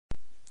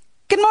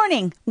Good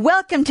morning.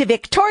 Welcome to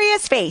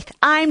Victorious Faith.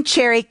 I'm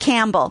Cherry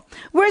Campbell.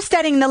 We're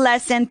studying the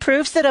lesson,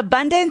 Proofs that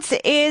Abundance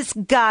is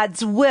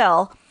God's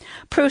Will.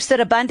 Proofs that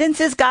abundance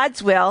is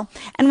God's will.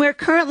 And we're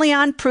currently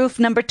on proof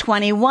number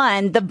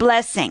 21, the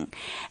blessing.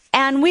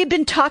 And we've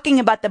been talking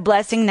about the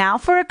blessing now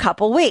for a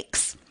couple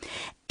weeks.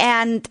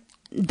 And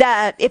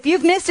if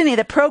you've missed any of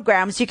the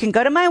programs, you can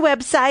go to my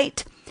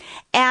website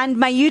and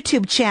my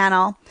YouTube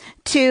channel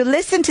to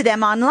listen to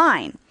them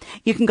online.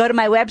 You can go to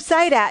my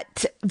website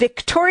at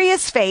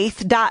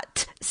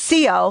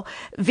victoriousfaith.co,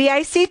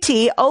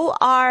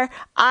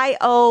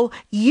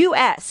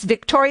 VICTORIOUS,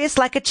 victorious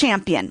like a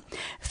champion,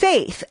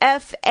 faith,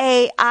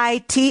 FAITH.CO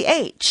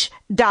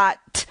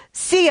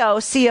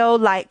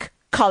like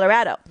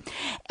Colorado.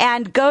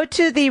 And go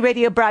to the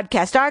Radio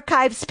Broadcast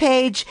Archives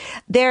page.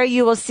 There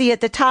you will see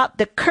at the top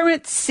the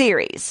current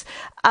series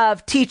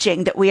of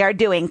teaching that we are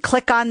doing.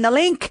 Click on the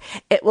link.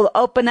 It will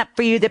open up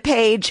for you the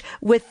page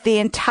with the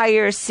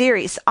entire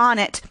series on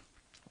it.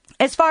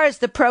 As far as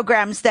the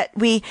programs that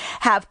we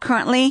have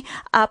currently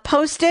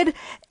posted,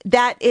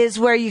 that is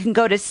where you can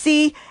go to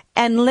see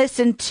and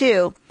listen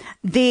to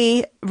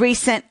the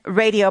recent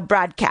radio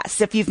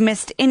broadcasts if you've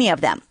missed any of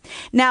them.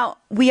 Now,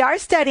 we are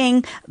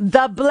studying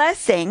the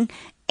blessing,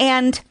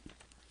 and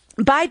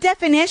by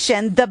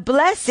definition, the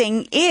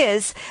blessing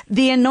is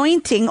the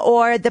anointing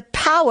or the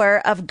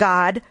power of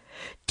God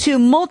to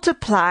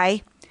multiply,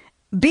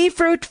 be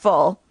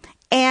fruitful,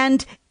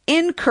 and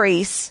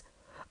increase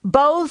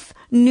both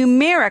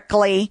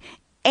numerically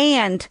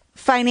and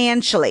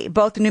financially,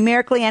 both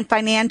numerically and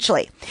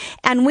financially.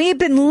 And we've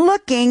been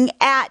looking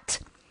at,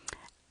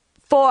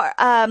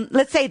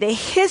 let's say, the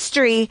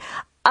history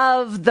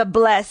of the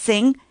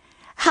blessing,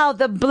 how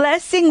the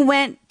blessing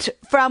went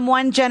from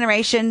one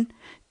generation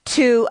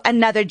to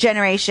another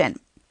generation.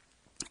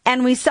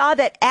 And we saw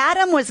that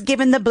Adam was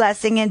given the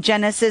blessing in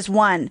Genesis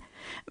 1,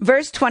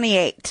 verse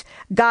 28.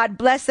 God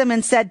blessed them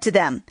and said to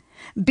them,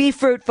 "Be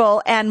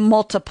fruitful and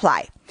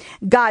multiply."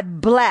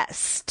 God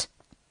blessed.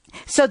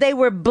 So they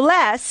were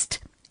blessed.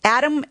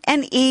 Adam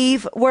and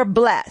Eve were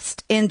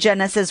blessed in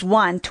Genesis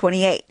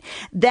 1:28.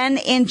 Then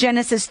in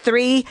Genesis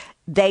 3,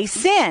 they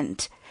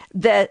sinned.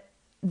 Their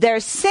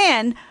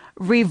sin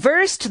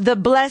reversed the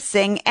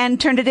blessing and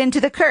turned it into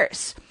the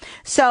curse.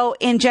 So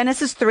in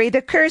Genesis 3,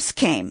 the curse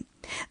came.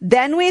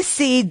 Then we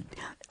see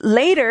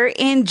later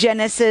in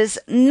Genesis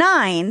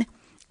 9,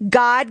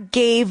 God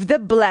gave the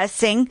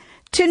blessing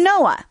to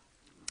Noah.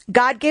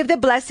 God gave the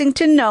blessing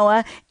to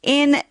Noah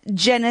in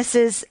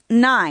Genesis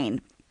 9.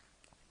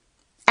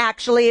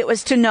 Actually, it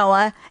was to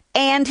Noah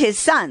and his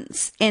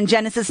sons in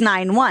Genesis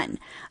 9:1.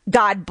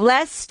 God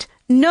blessed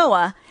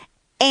Noah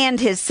and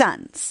his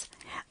sons.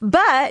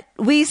 But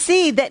we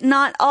see that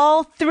not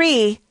all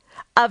three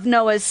of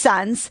Noah's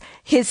sons,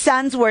 his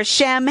sons were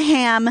Shem,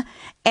 Ham,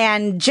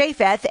 and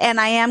Japheth. And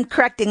I am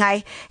correcting,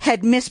 I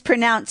had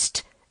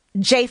mispronounced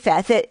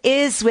Japheth. It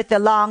is with the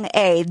long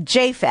A,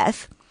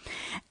 Japheth.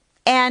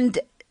 And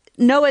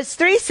Noah's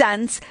three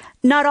sons,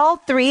 not all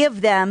three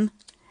of them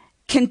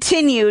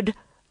continued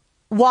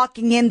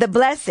walking in the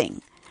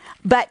blessing.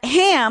 But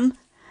Ham,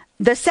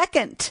 the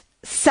second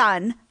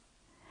son,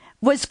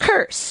 was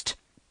cursed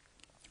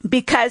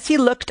because he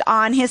looked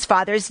on his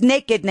father's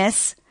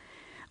nakedness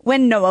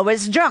when Noah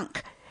was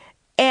drunk.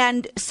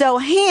 And so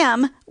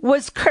Ham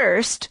was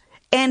cursed,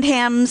 and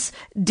Ham's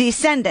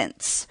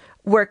descendants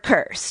were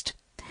cursed.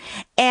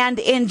 And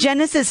in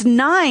Genesis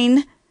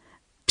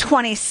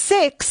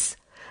 9:26,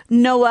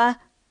 Noah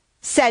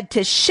said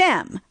to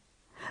Shem,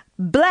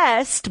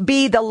 "Blessed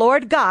be the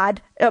Lord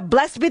God,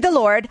 blessed be the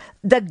Lord,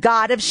 the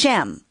God of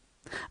Shem.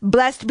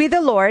 Blessed be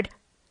the Lord,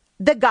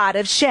 the God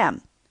of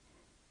Shem.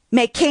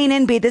 May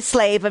Canaan be the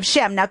slave of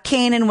Shem." Now,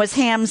 Canaan was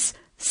Ham's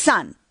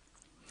son.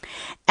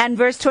 And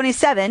verse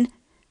 27,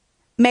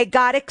 "May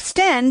God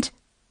extend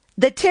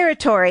the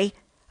territory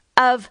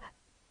of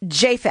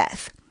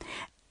Japheth.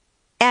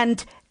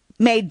 And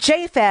may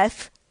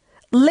Japheth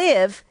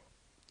live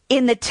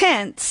in the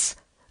tents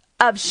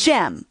of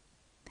Shem.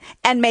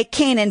 And may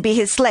Canaan be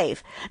his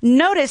slave."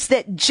 Notice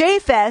that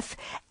Japheth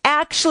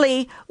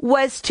actually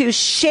was to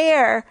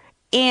share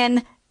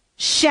in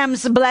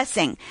Shem's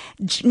blessing.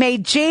 May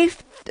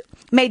Japheth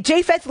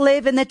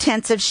live in the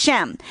tents of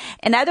Shem.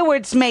 In other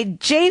words, may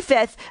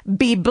Japheth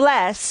be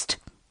blessed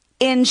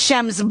in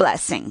Shem's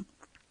blessing.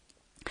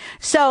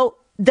 So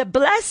the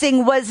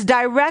blessing was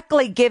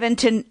directly given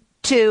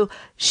to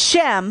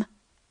Shem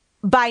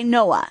by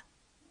Noah.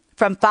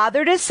 From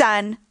father to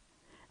son,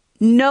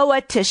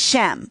 Noah to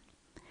Shem.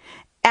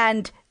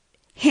 And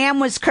Ham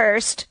was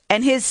cursed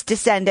and his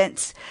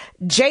descendants.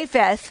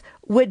 Japheth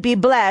would be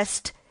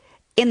blessed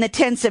in the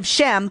tents of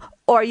Shem,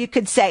 or you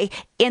could say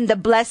in the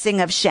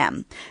blessing of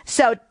Shem.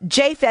 So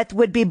Japheth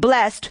would be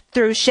blessed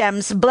through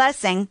Shem's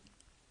blessing.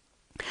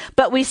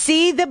 But we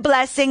see the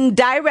blessing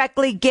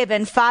directly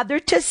given father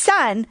to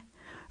son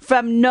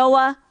from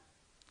Noah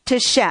to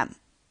Shem.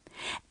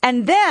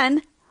 And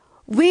then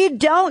we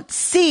don't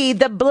see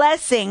the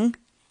blessing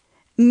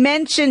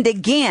mentioned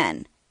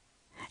again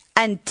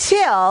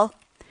until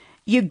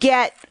you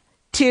get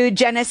to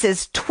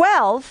Genesis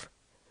 12,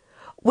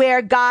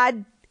 where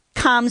God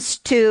comes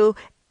to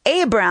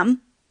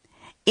Abram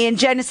in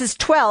Genesis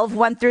 12,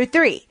 1 through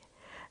 3.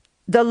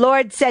 The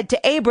Lord said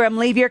to Abram,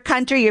 leave your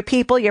country, your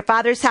people, your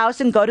father's house,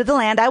 and go to the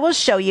land I will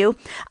show you.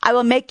 I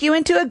will make you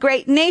into a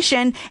great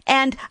nation,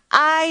 and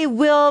I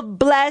will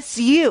bless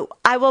you.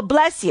 I will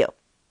bless you.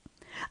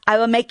 I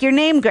will make your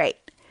name great,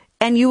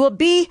 and you will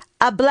be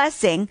a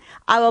blessing.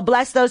 I will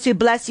bless those who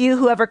bless you.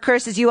 Whoever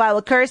curses you, I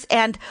will curse.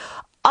 And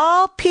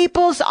all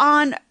peoples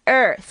on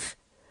earth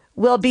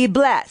will be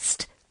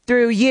blessed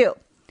through you.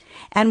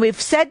 And we've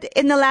said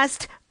in the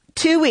last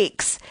 2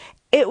 weeks,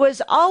 it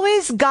was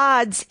always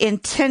God's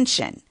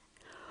intention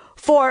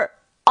for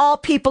all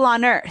people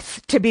on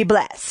earth to be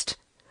blessed.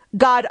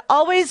 God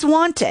always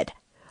wanted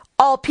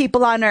all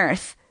people on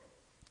earth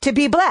to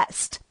be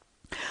blessed.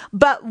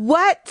 But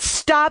what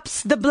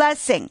stops the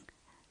blessing?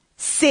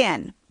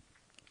 Sin.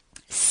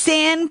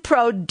 Sin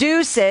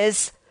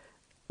produces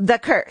the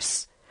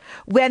curse.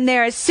 When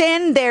there is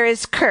sin, there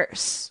is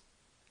curse.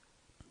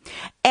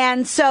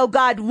 And so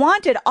God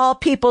wanted all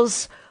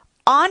peoples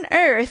on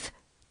earth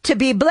to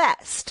be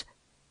blessed.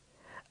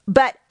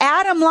 But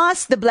Adam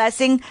lost the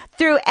blessing.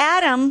 Through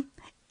Adam,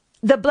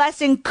 the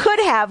blessing could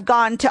have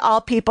gone to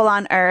all people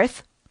on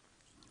earth,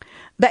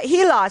 but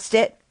he lost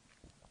it.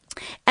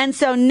 And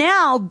so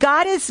now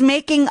God is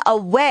making a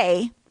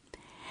way,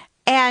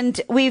 and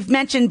we've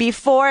mentioned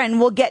before, and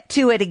we'll get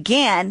to it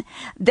again,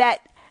 that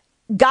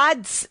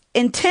God's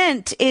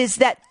intent is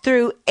that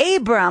through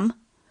Abram,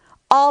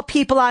 all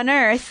people on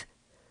earth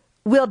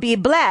will be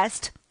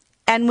blessed.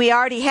 And we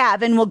already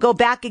have, and we'll go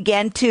back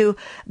again to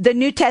the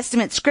New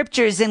Testament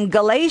scriptures in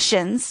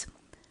Galatians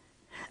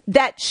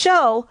that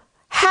show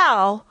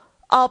how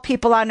all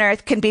people on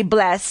earth can be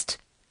blessed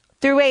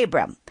through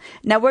Abram.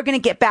 Now, we're going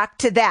to get back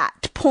to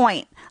that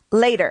point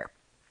later.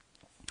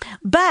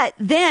 But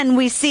then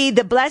we see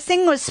the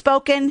blessing was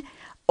spoken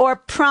or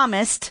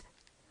promised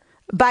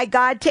by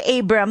God to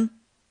Abram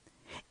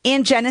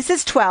in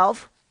Genesis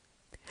 12.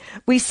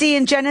 We see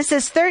in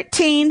Genesis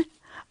 13,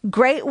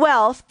 great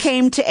wealth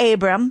came to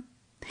Abram.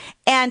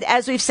 And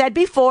as we've said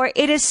before,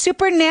 it is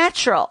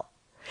supernatural.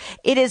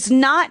 It is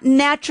not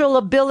natural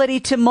ability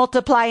to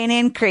multiply and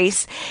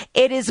increase.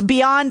 It is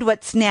beyond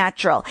what's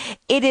natural.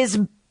 It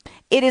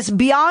is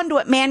beyond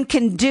what man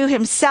can do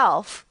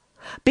himself,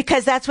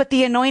 because that's what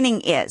the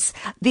anointing is.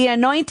 The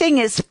anointing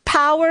is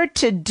power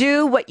to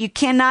do what you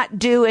cannot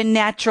do in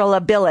natural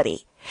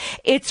ability.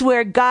 It's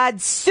where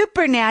God's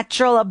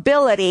supernatural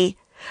ability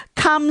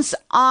comes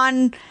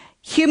on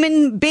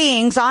human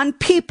beings, on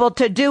people,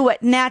 to do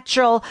what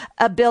natural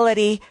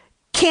ability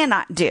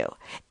cannot do.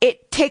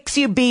 It takes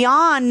you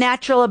beyond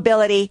natural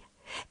ability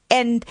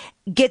and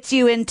gets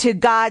you into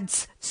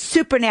God's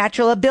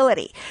supernatural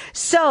ability.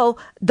 So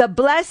the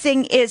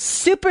blessing is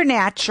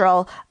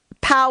supernatural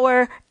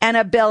power and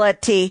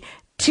ability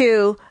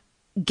to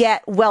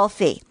get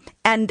wealthy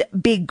and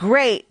be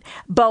great,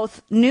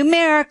 both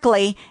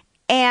numerically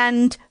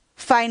and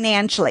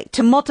financially,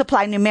 to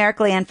multiply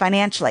numerically and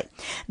financially.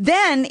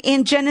 Then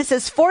in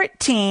Genesis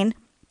 14,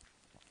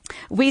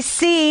 we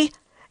see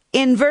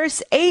in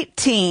verse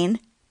 18,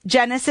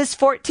 Genesis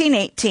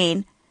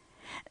 14:18,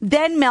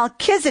 then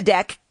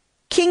Melchizedek,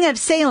 king of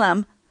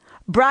Salem,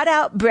 brought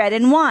out bread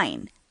and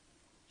wine.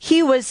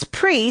 He was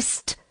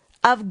priest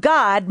of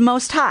God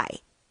Most High.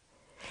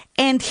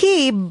 And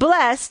he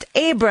blessed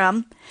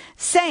Abram,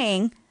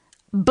 saying,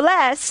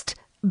 blessed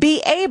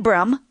be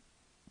Abram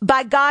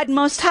by God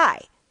Most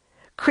High,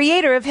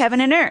 creator of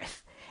heaven and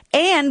earth,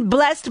 and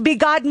blessed be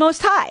God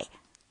Most High,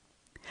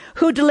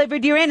 who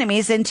delivered your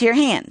enemies into your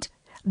hand.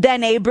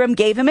 Then Abram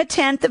gave him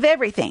 1/10 of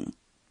everything.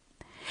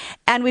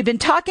 And we've been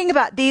talking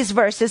about these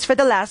verses for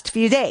the last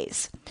few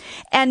days.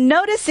 And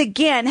notice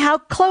again how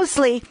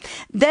closely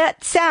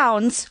that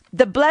sounds,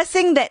 the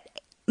blessing that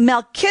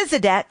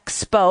Melchizedek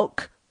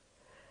spoke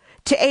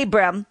to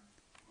Abram,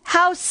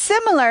 how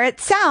similar it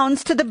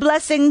sounds to the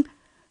blessing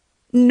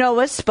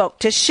Noah spoke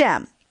to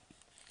Shem.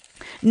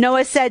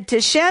 Noah said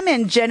to Shem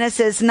in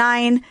Genesis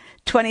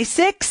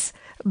 9:26,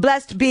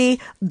 blessed be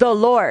the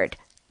Lord,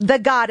 the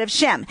God of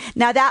Shem.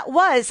 Now that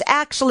was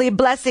actually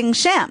blessing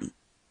Shem.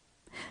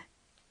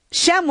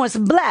 Shem was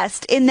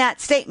blessed in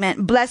that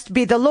statement, blessed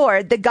be the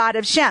Lord, the God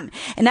of Shem.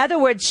 In other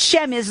words,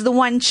 Shem is the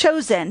one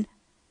chosen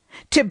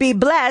to be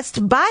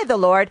blessed by the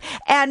Lord,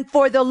 and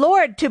for the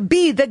Lord to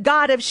be the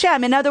God of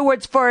Shem. In other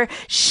words, for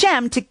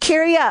Shem to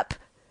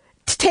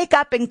take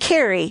up and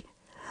carry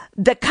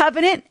the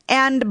covenant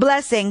and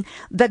blessing,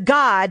 the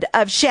God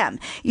of Shem.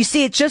 You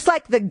see, it's just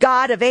like the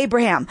God of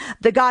Abraham,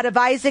 the God of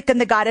Isaac,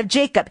 and the God of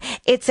Jacob.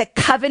 It's a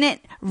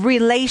covenant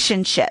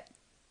relationship.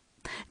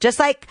 Just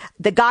like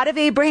the God of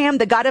Abraham,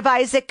 the God of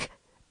Isaac,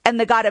 and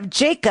the God of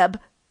Jacob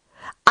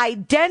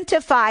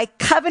identify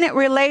covenant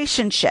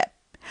relationship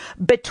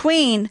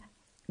between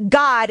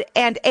God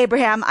and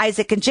Abraham,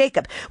 Isaac, and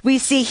Jacob. We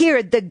see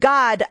here the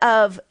God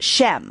of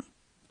Shem.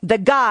 The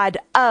God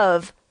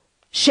of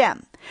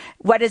Shem.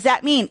 What does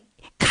that mean?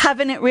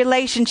 Covenant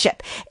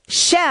relationship.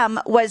 Shem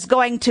was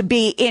going to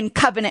be in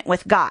covenant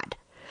with God.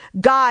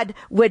 God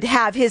would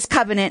have his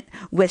covenant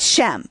with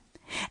Shem.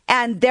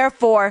 And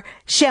therefore,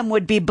 Shem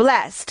would be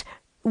blessed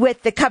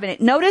with the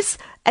covenant. Notice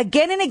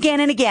again and again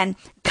and again,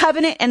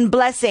 covenant and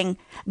blessing,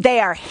 they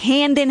are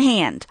hand in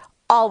hand,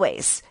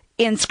 always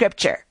in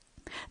Scripture.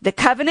 The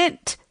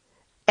covenant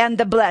and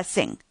the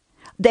blessing,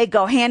 they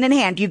go hand in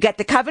hand. You get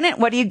the covenant,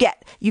 what do you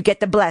get? You get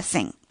the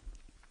blessing.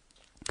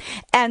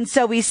 And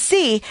so we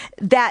see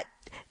that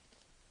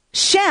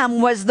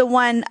Shem was the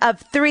one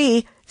of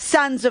three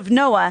sons of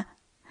Noah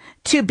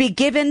to be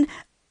given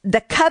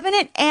the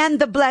covenant and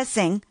the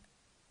blessing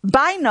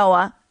by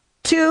Noah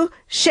to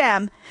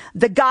Shem,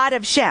 the God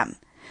of Shem.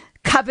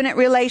 Covenant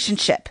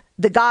relationship,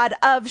 the God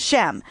of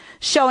Shem,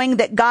 showing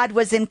that God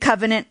was in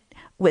covenant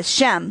with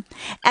Shem.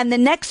 And the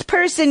next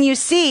person you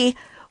see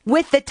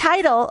with the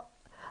title,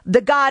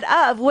 the God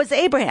of, was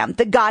Abraham,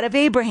 the God of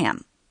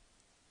Abraham.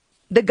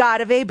 The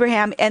God of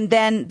Abraham, and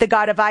then the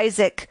God of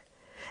Isaac,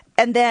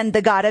 and then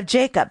the God of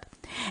Jacob.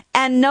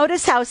 And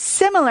notice how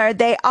similar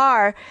they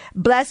are.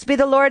 Blessed be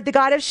the Lord, the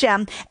God of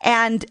Shem.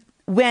 And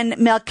when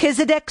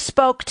Melchizedek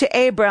spoke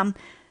to Abram,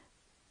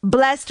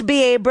 blessed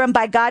be Abram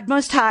by God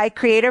Most High,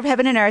 creator of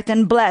heaven and earth,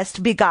 and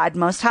blessed be God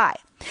Most High.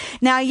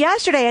 Now,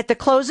 yesterday at the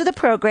close of the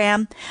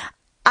program,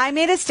 I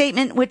made a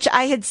statement, which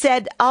I had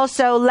said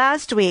also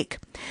last week,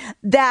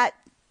 that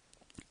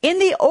in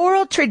the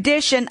oral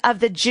tradition of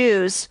the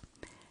Jews,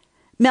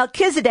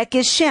 Melchizedek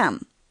is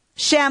Shem.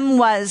 Shem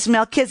was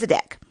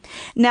Melchizedek.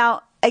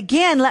 Now,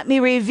 again, let me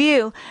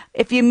review,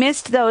 if you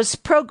missed those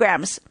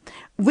programs,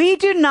 we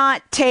do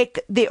not take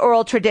the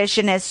oral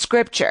tradition as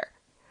scripture.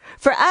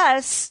 For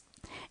us,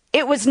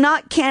 it was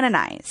not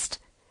canonized.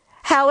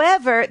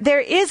 However,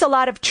 there is a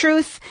lot of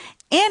truth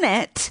in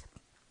it,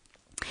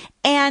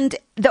 and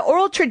the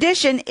oral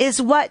tradition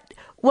is what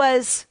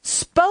was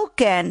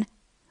spoken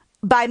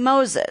by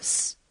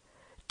Moses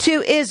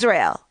to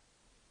Israel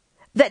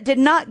that did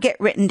not get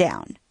written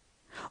down.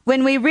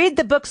 When we read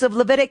the books of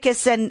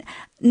Leviticus and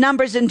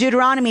Numbers and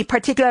Deuteronomy,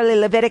 particularly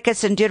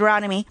Leviticus and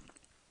Deuteronomy,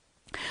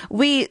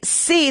 we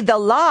see the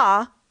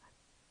law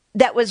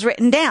that was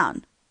written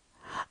down.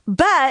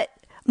 But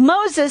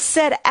Moses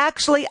said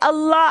actually a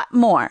lot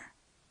more.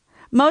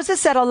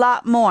 Moses said a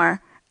lot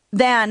more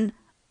than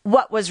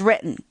what was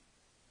written.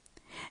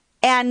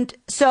 And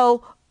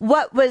so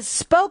what was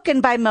spoken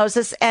by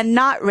Moses and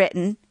not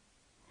written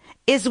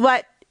is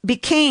what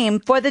became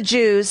for the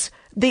Jews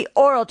the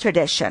oral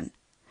tradition.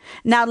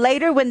 Now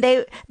later, when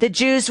the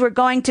Jews were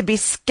going to be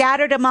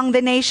scattered among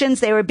the nations,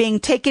 they were being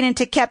taken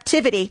into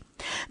captivity,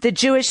 the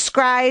Jewish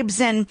scribes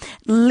and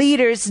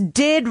leaders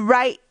did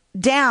write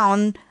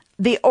down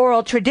the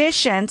oral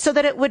tradition so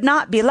that it would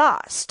not be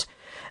lost.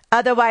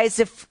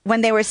 Otherwise,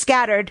 when they were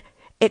scattered,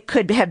 it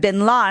could have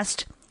been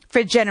lost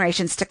for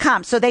generations to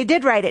come. So they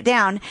did write it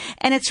down,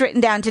 and it's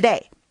written down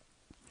today.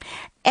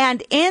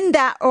 And in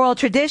that oral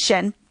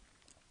tradition,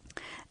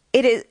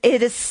 it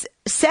is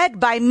said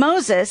by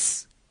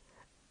Moses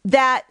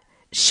that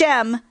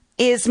Shem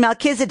is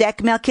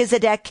Melchizedek,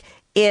 Melchizedek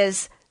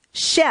is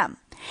Shem.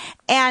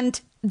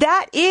 And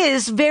that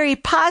is very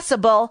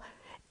possible,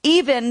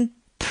 even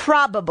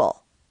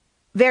probable,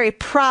 very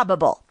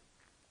probable.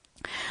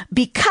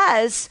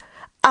 Because,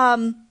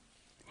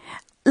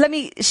 let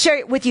me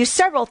share with you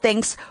several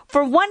things.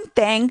 For one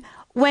thing,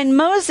 when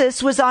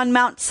Moses was on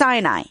Mount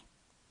Sinai,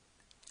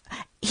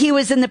 he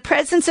was in the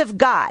presence of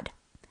God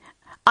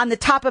on the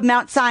top of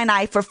Mount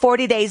Sinai for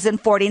 40 days and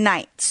 40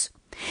 nights.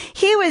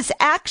 He was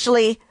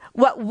actually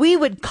what we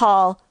would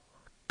call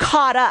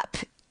caught up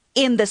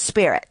in the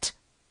Spirit.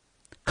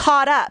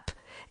 Caught up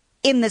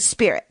in the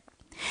Spirit.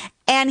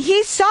 And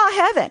he saw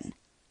heaven.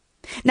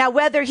 Now,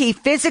 whether he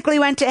physically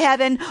went to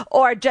heaven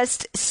or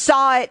just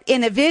saw it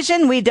in a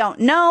vision, we don't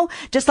know.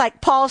 Just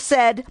like Paul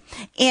said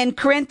in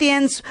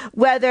Corinthians,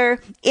 whether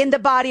in the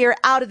body or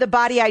out of the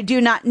body, I do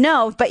not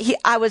know. But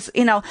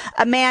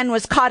a man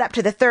was caught up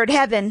to the third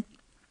heaven.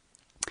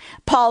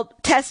 Paul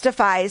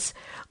testifies,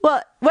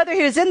 well, whether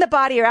he was in the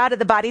body or out of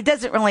the body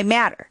doesn't really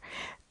matter.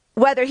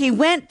 Whether he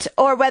went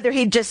or whether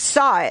he just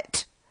saw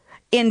it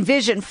in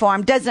vision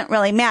form doesn't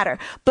really matter.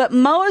 But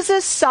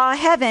Moses saw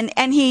heaven,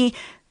 and he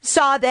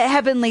saw the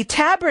heavenly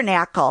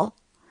tabernacle,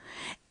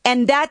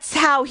 and that's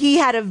how he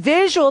had a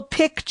visual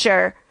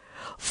picture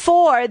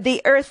for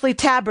the earthly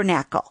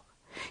tabernacle.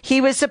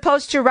 He was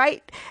supposed to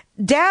write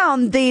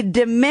down the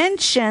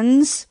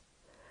dimensions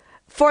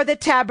for the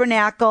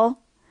tabernacle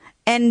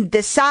and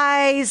the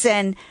size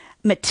and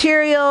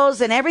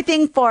materials and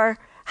everything for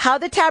how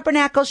the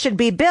tabernacle should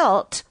be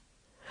built.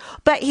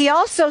 But he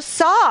also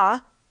saw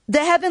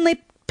the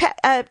heavenly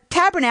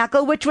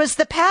tabernacle, which was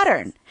the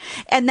pattern.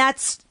 And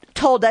that's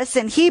told us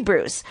in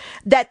Hebrews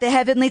that the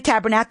heavenly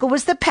tabernacle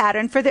was the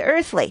pattern for the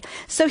earthly.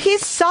 So he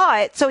saw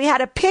it. So he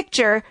had a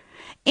picture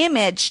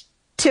image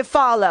to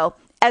follow,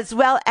 as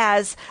well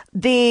as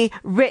the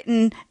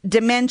written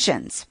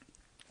dimensions.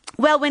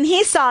 Well, when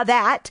he saw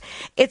that,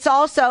 it's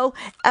also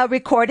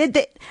recorded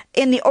that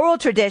in the oral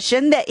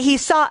tradition that he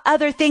saw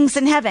other things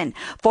in heaven.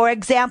 For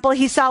example,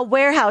 he saw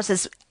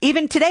warehouses.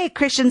 Even today,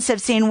 Christians have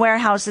seen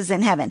warehouses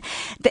in heaven.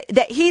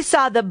 That he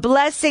saw the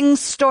blessings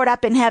stored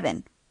up in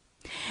heaven.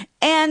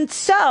 And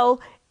so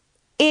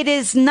it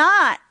is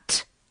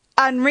not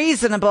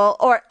unreasonable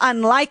or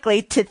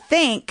unlikely to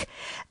think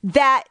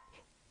that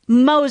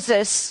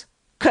Moses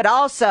could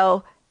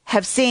also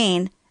have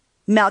seen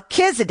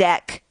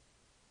Melchizedek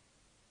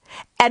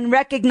and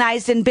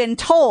recognized and been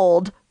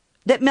told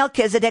that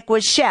Melchizedek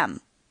was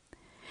Shem,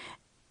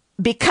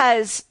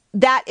 because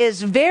that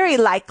is very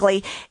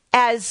likely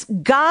as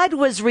God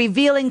was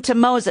revealing to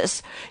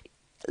Moses.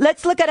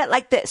 Let's look at it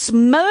like this.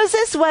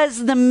 Moses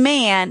was the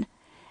man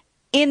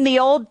in the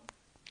Old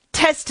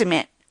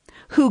Testament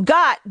who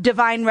got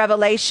divine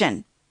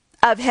revelation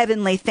of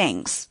heavenly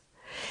things.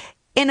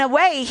 In a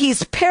way,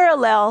 he's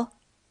parallel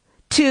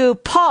to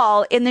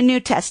Paul in the New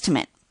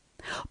Testament.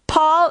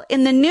 Paul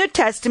in the New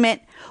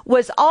Testament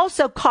was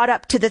also caught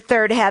up to the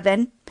third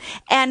heaven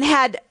and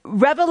had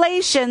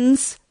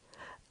revelations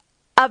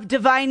of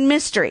divine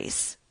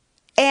mysteries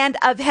and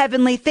of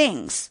heavenly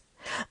things.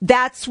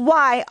 That's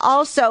why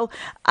also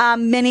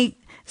many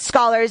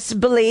scholars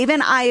believe,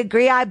 and I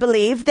agree, I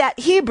believe, that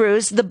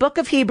Hebrews, the book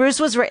of Hebrews,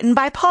 was written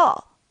by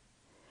Paul.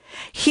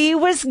 He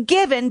was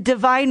given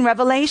divine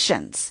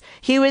revelations.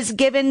 He was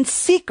given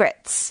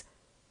secrets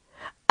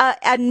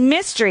and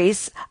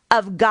mysteries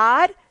of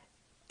God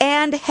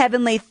and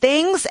heavenly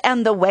things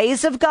and the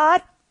ways of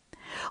God.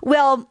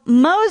 Well,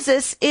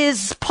 Moses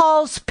is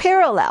Paul's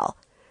parallel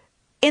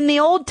in the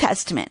Old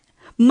Testament.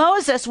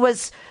 Moses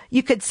was,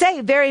 you could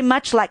say, very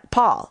much like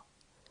Paul,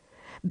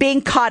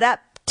 being caught up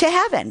to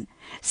heaven,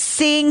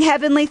 seeing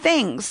heavenly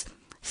things,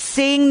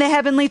 seeing the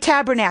heavenly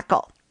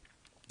tabernacle,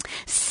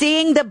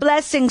 seeing the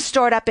blessings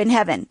stored up in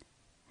heaven.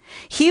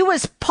 He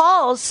was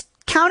Paul's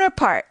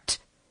counterpart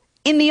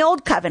in the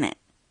Old Covenant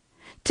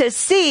to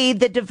see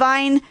the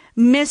divine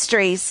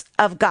mysteries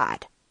of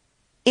God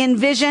in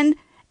vision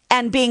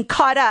and being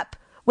caught up,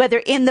 whether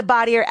in the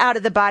body or out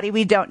of the body,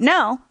 we don't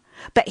know,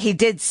 but he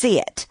did see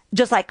it,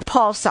 just like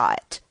Paul saw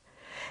it.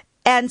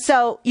 And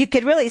so you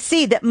could really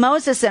see that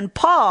Moses and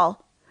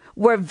Paul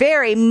were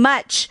very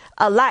much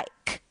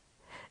alike.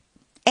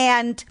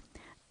 And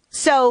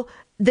so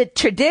the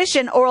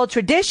tradition, oral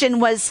tradition,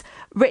 was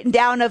written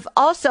down of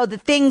also the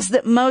things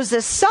that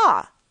Moses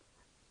saw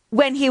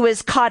when he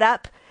was caught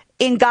up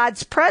in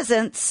God's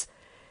presence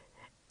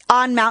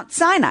on Mount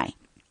Sinai.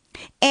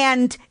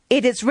 And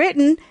it is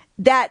written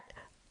that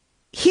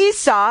he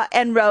saw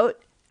and wrote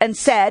and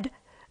said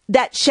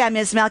that Shem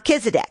is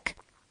Melchizedek.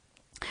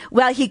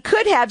 Well, he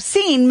could have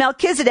seen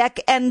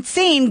Melchizedek and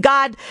seen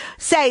God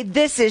say,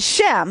 this is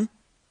Shem,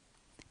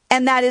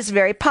 and that is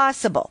very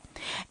possible.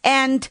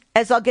 And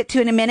as I'll get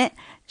to in a minute,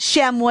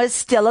 Shem was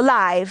still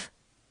alive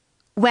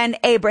when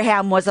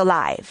Abraham was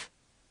alive.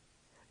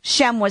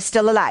 Shem was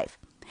still alive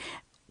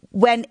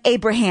when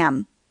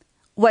Abraham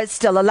was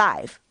still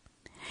alive.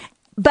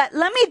 But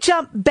let me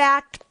jump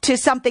back to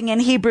something in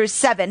Hebrews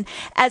 7.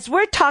 As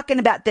we're talking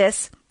about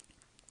this,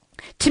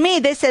 to me,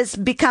 this has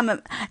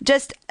become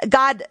just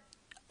God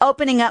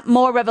opening up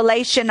more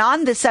revelation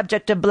on the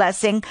subject of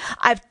blessing.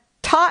 I've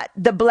taught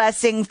the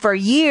blessing for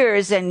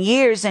years and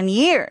years and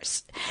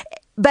years.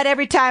 But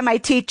every time I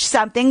teach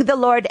something, the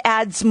Lord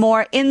adds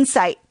more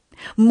insight,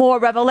 more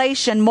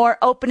revelation, more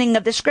opening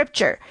of the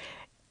scripture.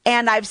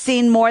 And I've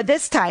seen more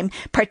this time,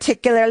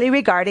 particularly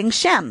regarding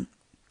Shem.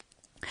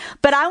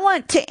 But I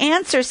want to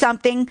answer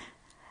something.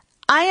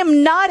 I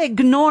am not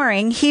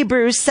ignoring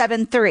Hebrews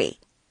 7:3.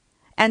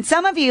 And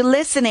some of you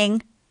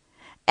listening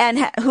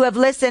and who have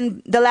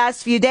listened the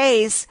last few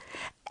days,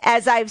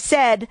 as I've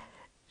said,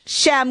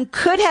 Shem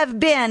could have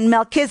been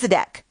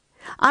Melchizedek.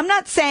 I'm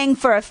not saying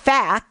for a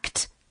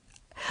fact,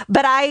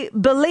 but I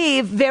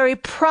believe very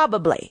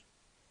probably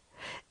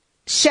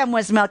Shem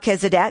was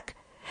Melchizedek.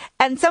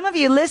 And some of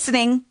you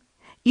listening,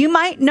 you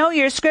might know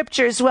your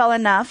scriptures well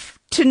enough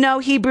to know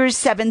Hebrews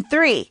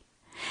 7:3.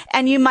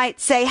 And you might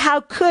say, how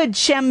could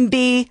Shem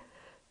be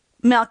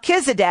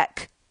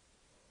Melchizedek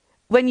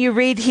when you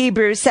read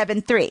Hebrews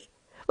 7:3?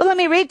 Well, let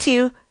me read to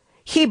you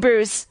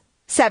Hebrews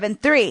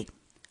 7:3.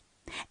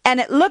 And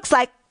it looks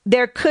like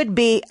there could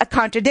be a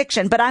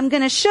contradiction, but I'm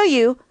going to show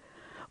you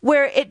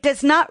where it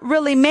does not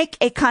really make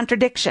a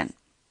contradiction.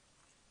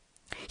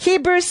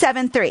 Hebrews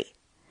 7:3.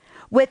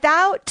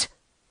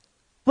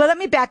 Let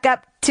me back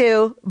up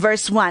to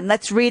verse 1.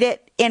 Let's read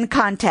it in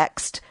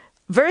context.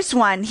 Verse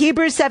 1,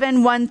 Hebrews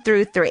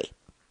 7:1-3.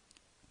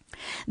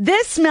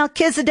 This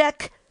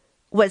Melchizedek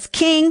was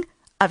king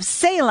of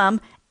Salem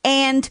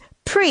and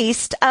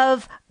priest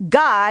of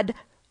God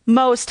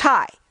Most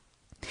High.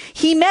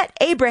 He met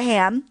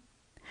Abraham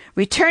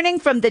returning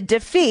from the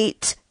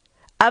defeat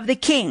of the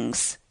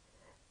kings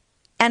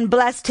and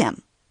blessed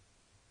him.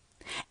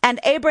 And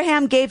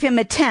Abraham gave him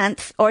a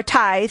tenth or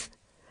tithe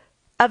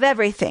of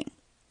everything.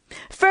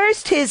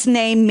 First, his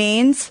name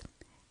means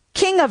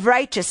King of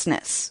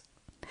Righteousness.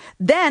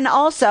 Then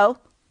also,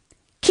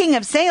 King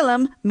of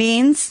Salem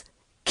means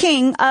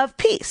King of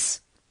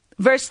Peace.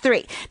 Verse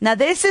 3. Now,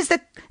 this is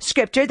the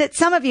scripture that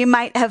some of you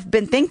might have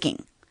been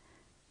thinking.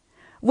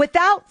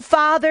 Without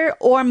father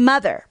or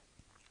mother,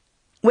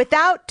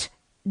 without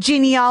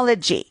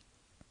genealogy,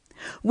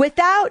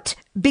 without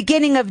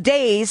beginning of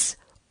days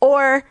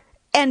or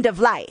end of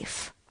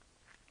life,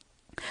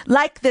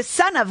 Like the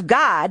Son of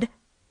God,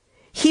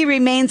 he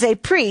remains a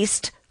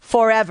priest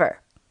forever.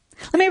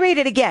 Let me read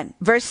it again.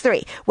 Verse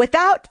 3.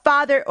 Without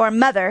father or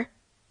mother,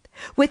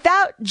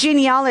 without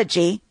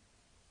genealogy,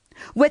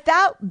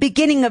 without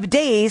beginning of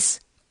days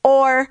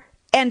or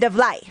end of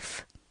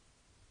life.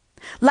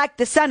 Like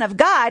the Son of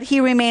God, he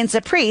remains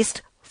a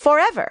priest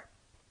forever.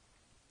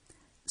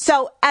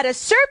 So at a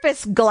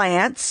surface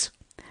glance,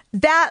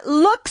 that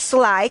looks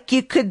like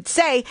you could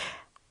say,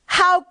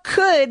 how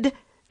could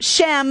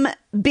Shem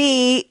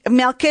be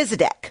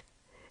Melchizedek?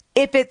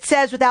 If it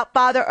says without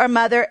father or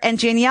mother and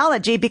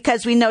genealogy,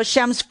 because we know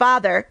Shem's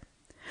father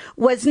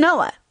was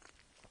Noah.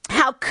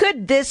 How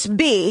could this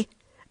be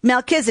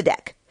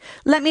Melchizedek?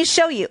 Let me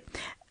show you.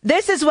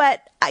 This is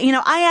what,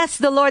 I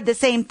asked the Lord the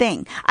same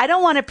thing. I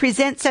don't want to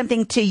present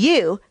something to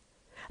you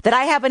that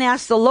I haven't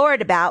asked the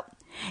Lord about,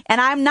 and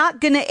I'm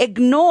not going to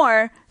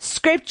ignore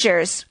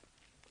scriptures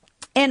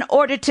in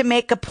order to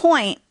make a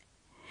point.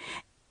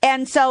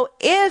 And so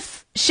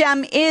if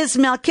Shem is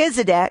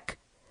Melchizedek,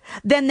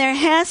 then there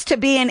has to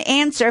be an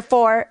answer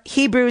for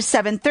Hebrews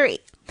 7:3.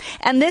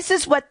 And this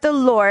is what the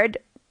Lord,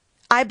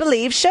 I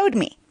believe, showed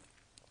me.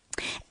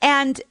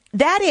 And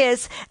that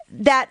is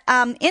that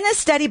in a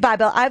study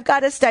Bible, I've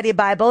got a study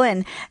Bible,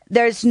 and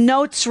there's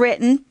notes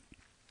written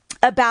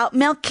about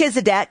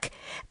Melchizedek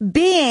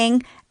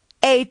being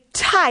a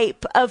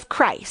type of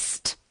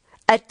Christ.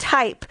 A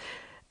type,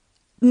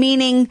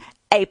 meaning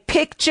a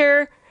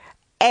picture,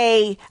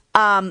 a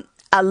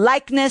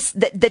likeness,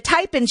 the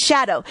type and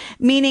shadow,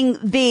 meaning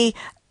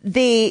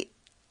the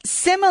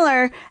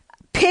similar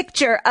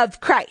picture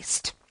of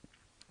Christ.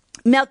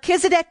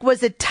 Melchizedek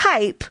was a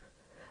type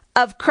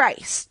of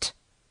Christ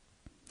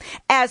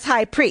as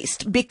high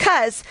priest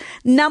because,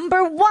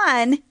 number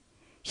one,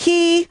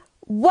 he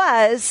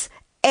was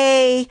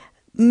a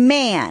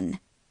man.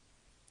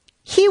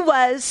 He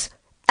was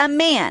a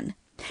man.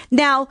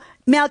 Now,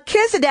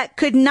 Melchizedek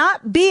could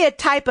not be a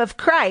type of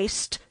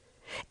Christ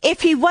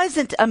if he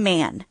wasn't a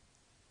man.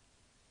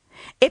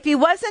 If he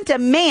wasn't a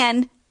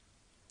man,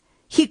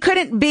 he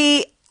couldn't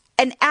be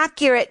an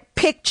accurate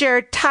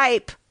picture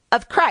type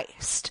of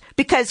Christ,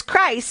 because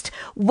Christ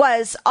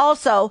was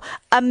also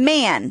a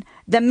man,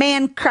 the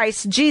man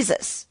Christ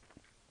Jesus.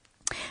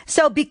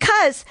 So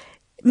because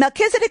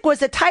Melchizedek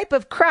was a type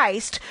of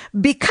Christ,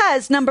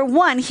 because number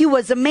one, he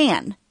was a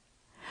man.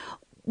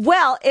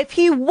 Well, if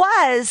he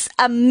was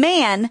a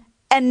man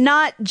and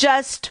not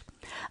just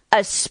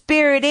a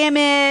spirit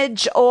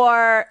image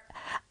or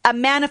a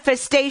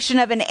manifestation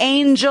of an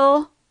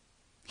angel,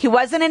 he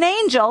wasn't an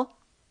angel,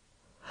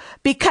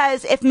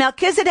 because if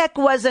Melchizedek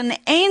was an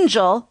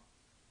angel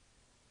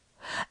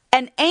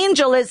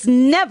is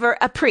never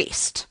a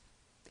priest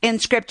in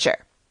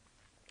Scripture.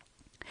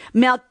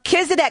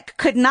 Melchizedek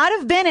could not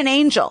have been an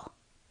angel,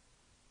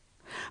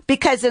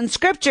 because in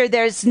Scripture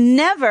there's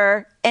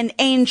never an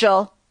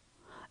angel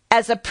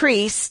as a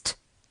priest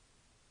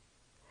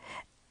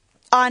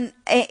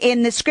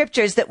in the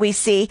Scriptures that we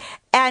see,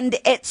 and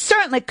it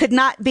certainly could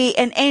not be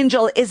an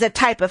angel is a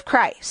type of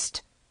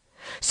Christ.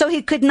 So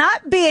he could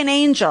not be an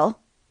angel.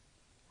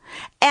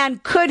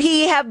 And could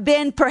he have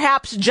been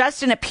perhaps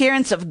just an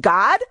appearance of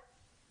God?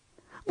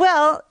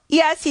 Well,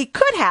 yes, he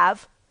could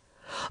have.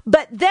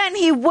 But then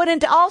he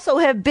wouldn't also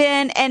have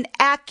been an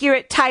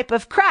accurate type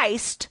of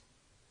Christ,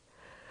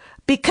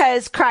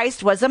 because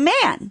Christ was a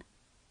man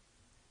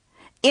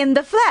in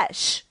the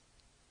flesh,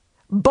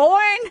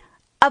 born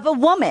of a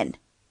woman.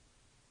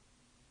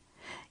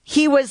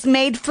 He was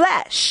made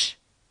flesh.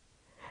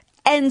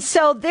 And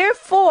so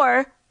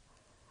therefore,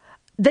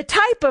 the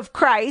type of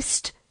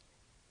Christ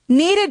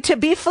needed to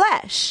be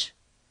flesh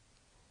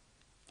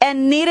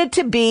and needed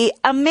to be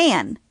a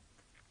man.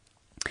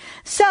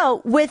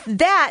 So with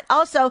that,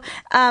 also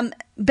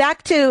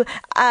back to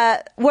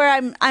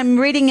where I'm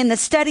reading in the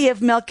study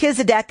of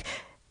Melchizedek.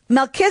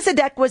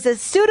 Melchizedek was a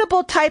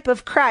suitable type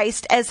of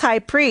Christ as high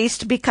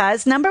priest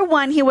because, number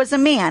one, he was a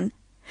man.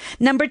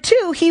 Number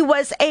two, he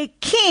was a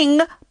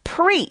king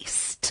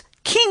priest.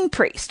 King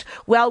priest.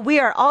 Well, we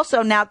are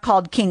also now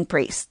called king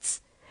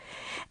priests.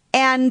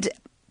 And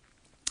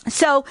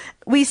so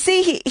we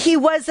see he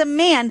was a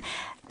man.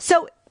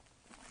 So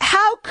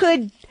how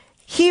could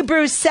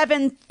Hebrews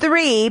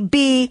 7:3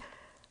 be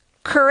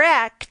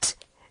correct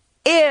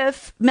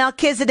if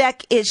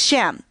Melchizedek is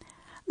Shem?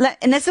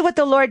 And this is what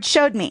the Lord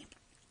showed me.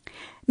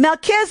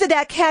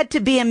 Melchizedek had to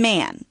be a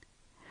man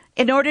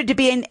in order to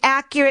be an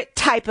accurate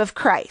type of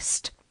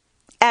Christ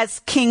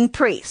as king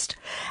priest.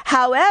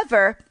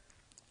 However,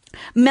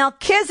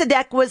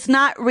 Melchizedek was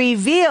not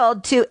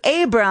revealed to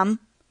Abram,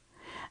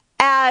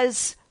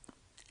 as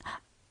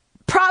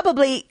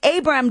probably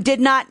Abram did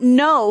not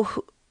know,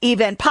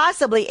 even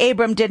possibly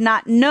Abram did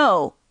not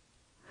know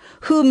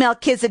who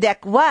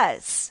Melchizedek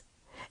was,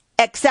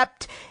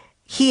 except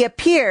he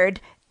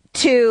appeared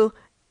to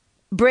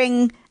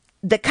bring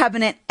the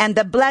covenant and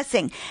the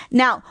blessing.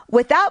 Now,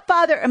 without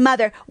father or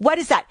mother, what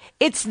is that?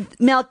 It's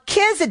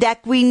Melchizedek.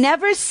 We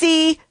never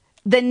see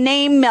the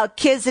name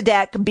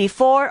Melchizedek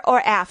before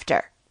or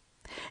after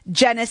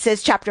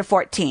Genesis chapter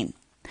 14.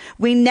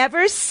 We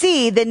never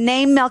see the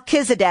name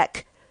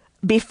Melchizedek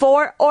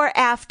before or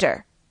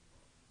after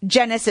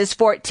Genesis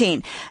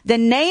 14. The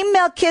name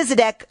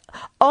Melchizedek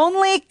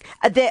only,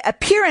 the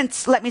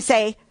appearance, let me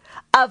say,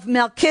 of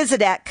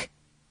Melchizedek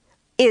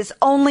is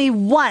only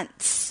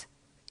once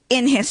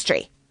in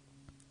history.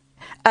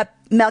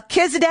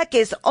 Melchizedek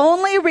is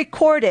only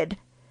recorded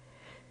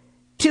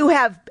to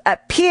have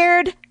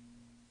appeared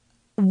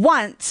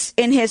once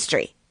in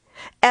history,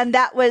 and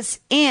that was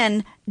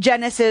in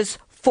Genesis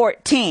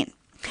 14.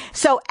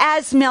 So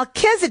as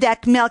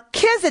Melchizedek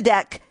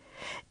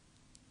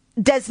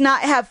does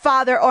not have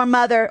father or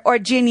mother or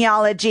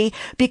genealogy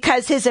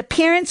because his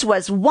appearance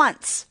was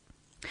once.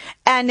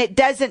 And it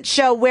doesn't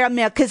show where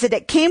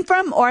Melchizedek came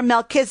from or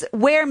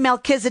where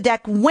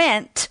Melchizedek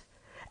went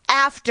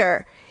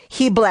after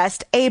he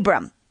blessed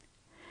Abram.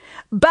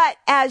 But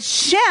as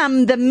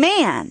Shem, the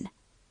man,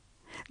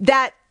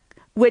 that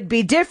would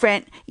be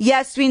different.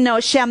 Yes, we know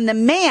Shem, the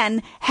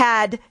man,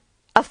 had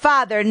a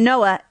father,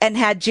 Noah, and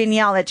had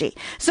genealogy.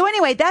 So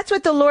anyway, that's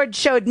what the Lord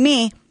showed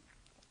me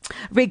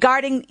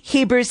regarding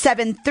Hebrews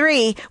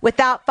 7:3,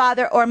 without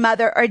father or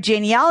mother or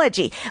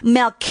genealogy.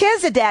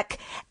 Melchizedek,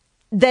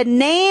 the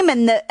name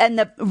and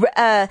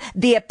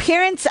the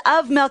appearance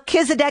of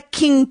Melchizedek,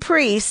 king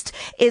priest,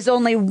 is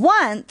only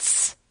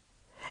once,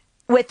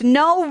 with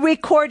no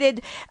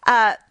recorded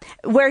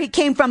where he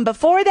came from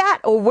before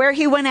that or where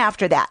he went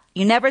after that.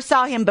 You never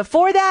saw him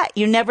before that.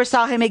 You never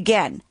saw him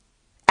again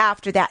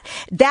after that.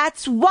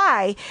 That's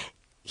why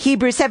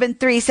Hebrews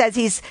 7:3 says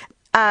he's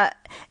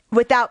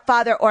without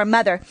father or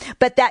mother.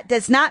 But that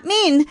does not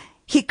mean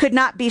he could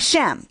not be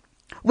Shem.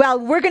 Well,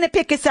 we're going to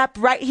pick this up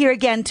right here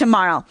again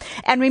tomorrow.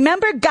 And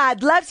remember,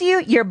 God loves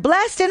you. You're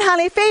blessed and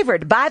highly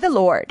favored by the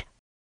Lord.